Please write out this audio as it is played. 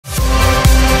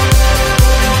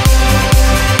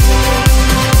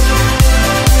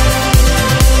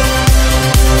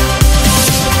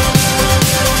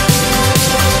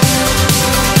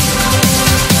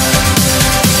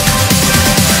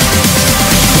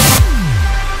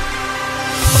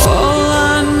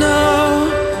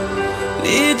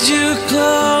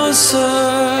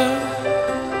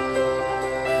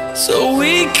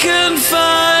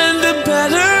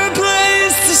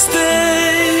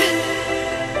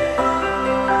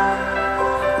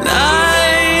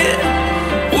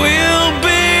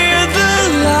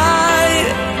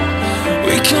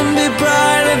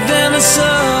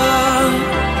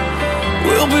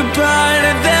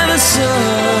brighter than the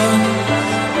sun.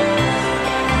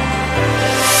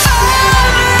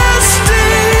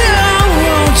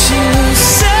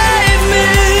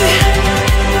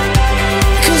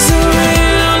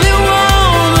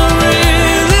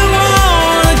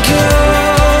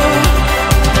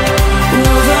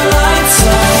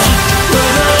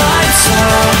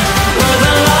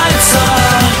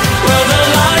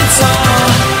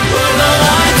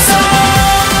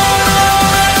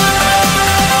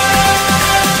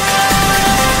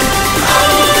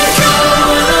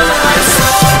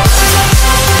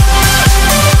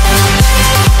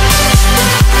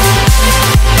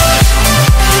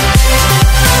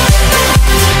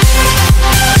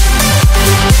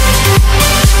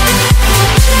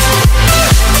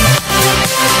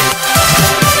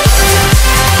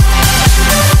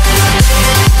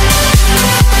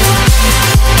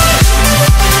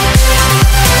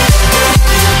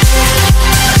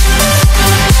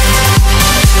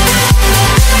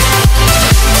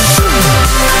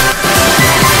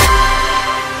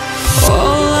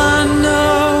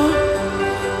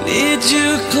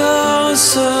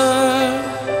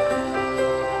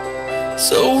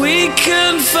 So we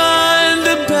can find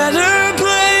a better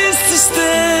place to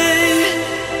stay.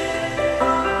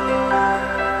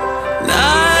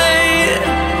 Night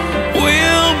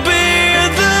will be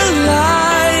the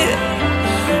light.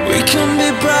 We can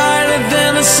be brighter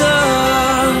than the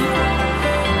sun.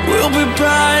 We'll be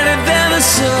brighter than the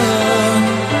sun.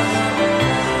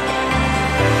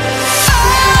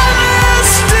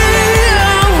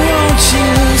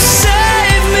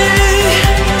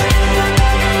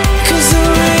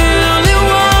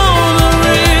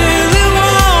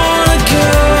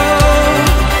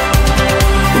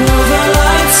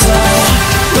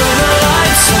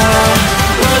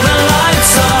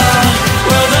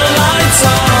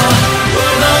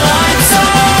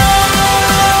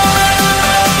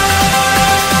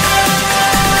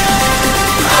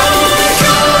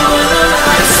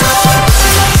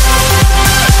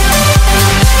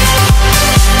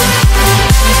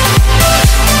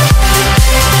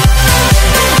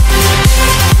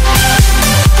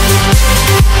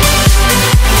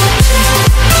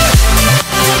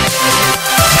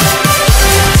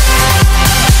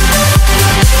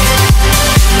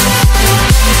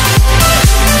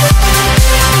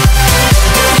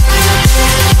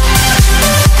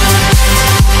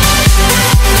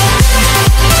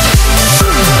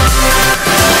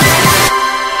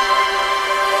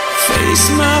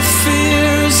 My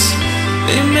fears,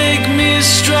 they make me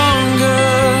stronger.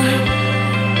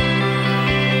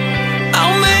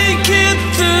 I'll make it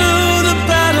through the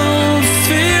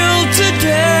battlefield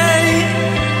today.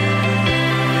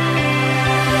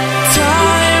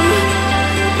 Time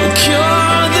will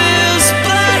cure this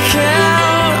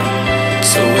blackout,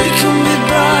 so we can be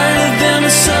brighter than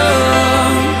the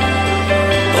sun.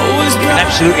 Always bright.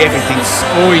 Absolutely everything.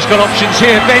 Oh, he's got options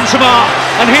here. Benzema,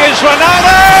 and here's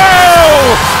Ronaldo.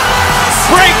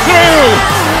 Breakthrough!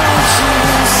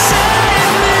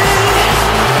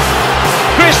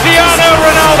 Cristiano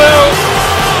Ronaldo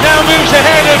now moves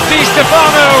ahead of Di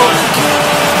Stefano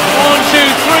on to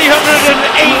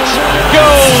 308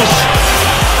 goals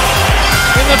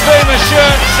in the famous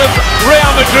shirts of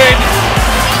Real Madrid,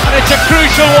 and it's a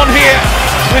crucial one here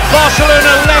with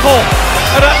Barcelona level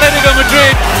at Atletico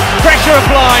Madrid. Pressure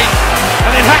applied,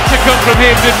 and it had to come from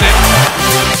him, didn't it?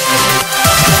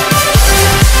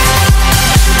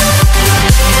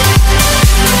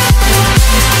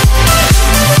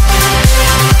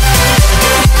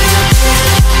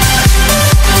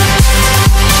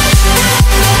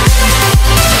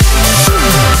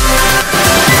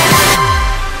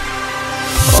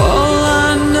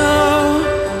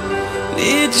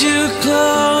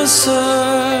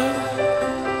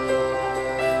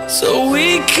 So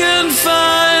we can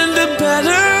find a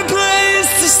better place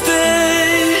to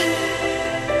stay.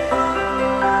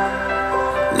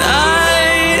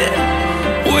 Night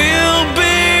will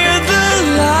be the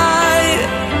light.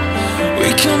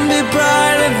 We can be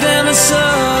brighter than the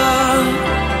sun.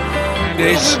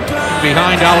 Is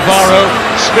behind Alvaro,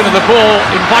 spin of the ball,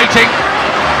 inviting,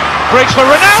 breaks for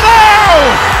Ronaldo!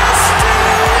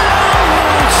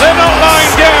 They're not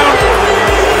lying down.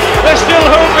 They're still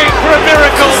hoping for a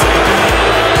miracle.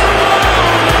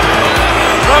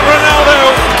 From Ronaldo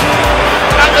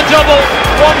at the double,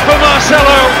 one for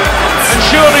Marcelo, and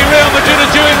surely Real Madrid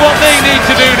are doing what they need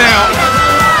to do now.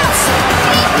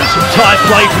 And some tight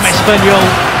play from Espanyol.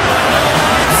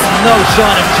 No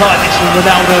sign of tightness from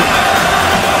Ronaldo.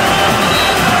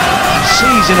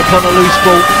 Seizing upon a loose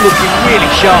ball, looking really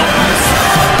sharp.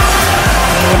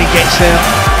 And when he gets there.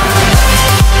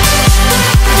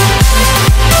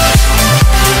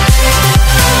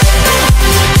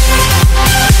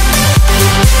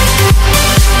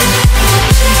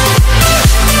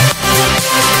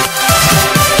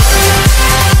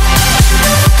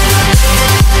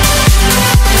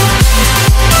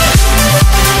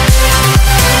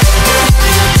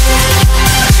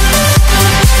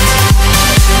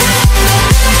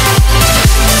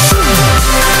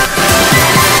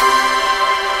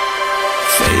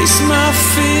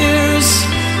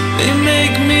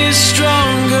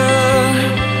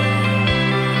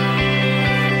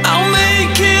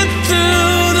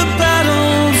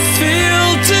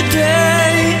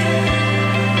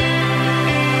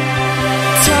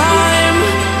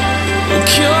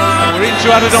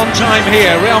 added on time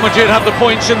here. Real Madrid have the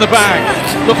points in the bag.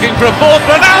 Looking for a fourth.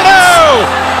 Ronaldo!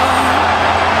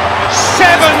 7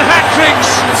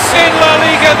 hat-tricks in La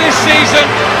Liga this season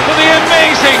for the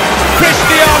amazing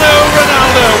Cristiano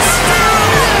Ronaldo.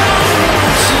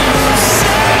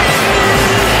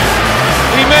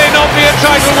 He may not be a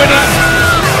title winner,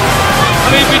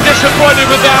 and he'd be disappointed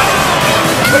with that,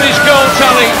 but his goal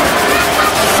tally,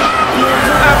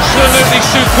 absolutely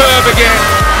superb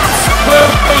again.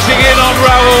 Closing in on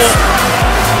Raul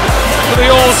for the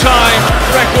all-time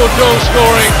record goal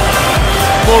scoring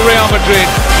for Real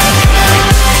Madrid.